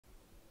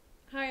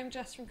Hi, I'm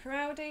Jess from Crewe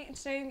Audi, and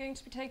today I'm going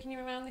to be taking you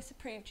around this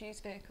approved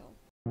used vehicle.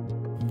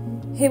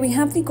 Here we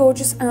have the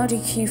gorgeous Audi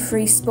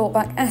Q3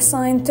 Sportback S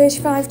line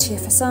 35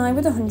 TFSI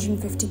with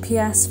 150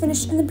 PS,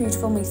 finished in the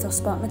beautiful Mythos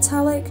Spark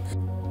Metallic,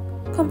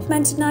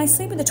 complemented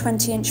nicely with the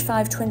 20-inch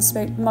 5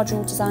 twin-spoke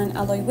module design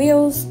alloy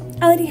wheels,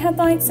 LED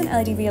headlights and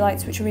LED rear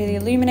lights which are really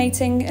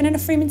illuminating, and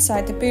enough room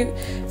inside the boot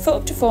for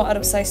up to 4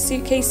 adult-sized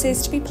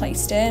suitcases to be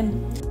placed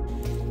in.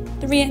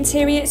 The rear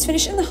interior is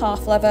finished in the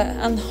half leather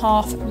and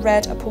half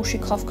red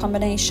upholstery cloth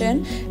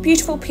combination,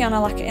 beautiful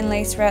piano lacquer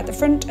inlays throughout the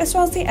front, as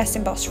well as the S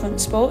embossed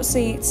front sport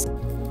seats.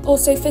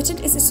 Also fitted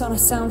is the Sonos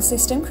sound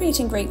system,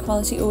 creating great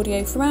quality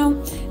audio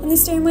throughout, and the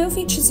steering wheel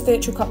features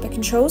virtual cockpit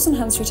controls and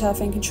hands-free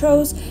telephone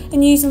controls,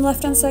 and using the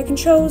left-hand side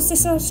controls,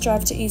 this allows the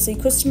driver to easily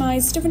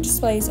customise different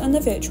displays on the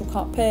virtual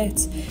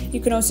cockpit. You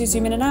can also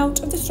zoom in and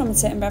out of the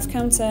speedometer and rev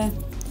counter.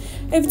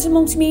 Over to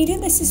multimedia,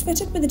 this is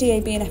fitted with the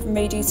DAB and FM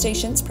radio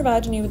stations,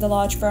 providing you with a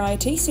large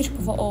variety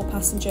suitable for all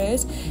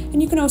passengers,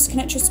 and you can also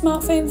connect your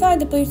smartphone via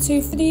the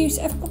Bluetooth for the use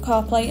of Apple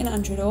CarPlay and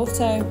Android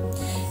Auto.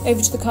 Over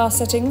to the car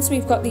settings,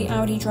 we've got the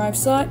Audi Drive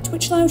Select,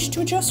 which allows you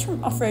to adjust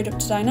from off-road up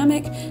to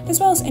dynamic, as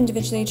well as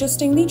individually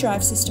adjusting the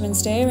drive system and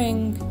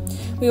steering.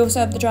 We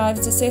also have the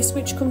Driver's Assist,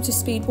 which comes with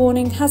speed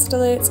warning, hazard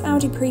alerts,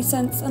 Audi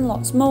Presense and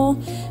lots more.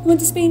 And with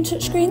the speed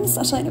touchscreen, the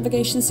satellite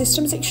navigation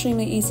system is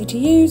extremely easy to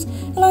use,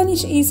 allowing you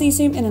to easily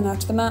zoom in and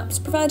out of the maps,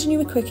 providing you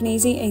with quick and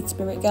easy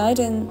 8-spirit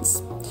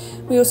guidance.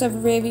 We also have a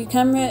rear view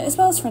camera, as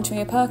well as front and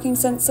rear parking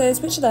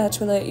sensors, which are there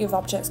to alert you of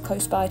objects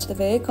close by to the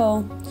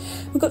vehicle.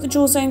 We've got the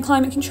dual zone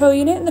climate control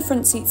unit, and the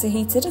front seats are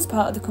heated as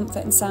part of the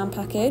comfort and sound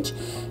package.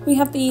 We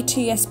have the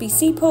 2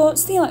 USB-C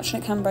ports, the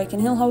electronic handbrake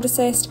and hill hold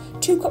assist,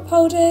 2 cup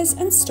holders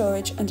and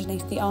storage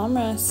underneath the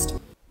armrest.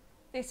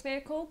 This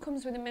vehicle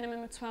comes with a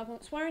minimum of 12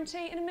 months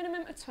warranty and a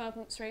minimum of 12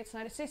 months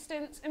roadside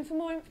assistance, and for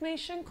more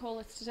information call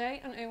us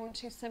today on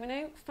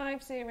 01270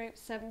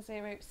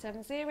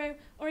 507070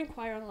 or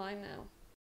inquire online now.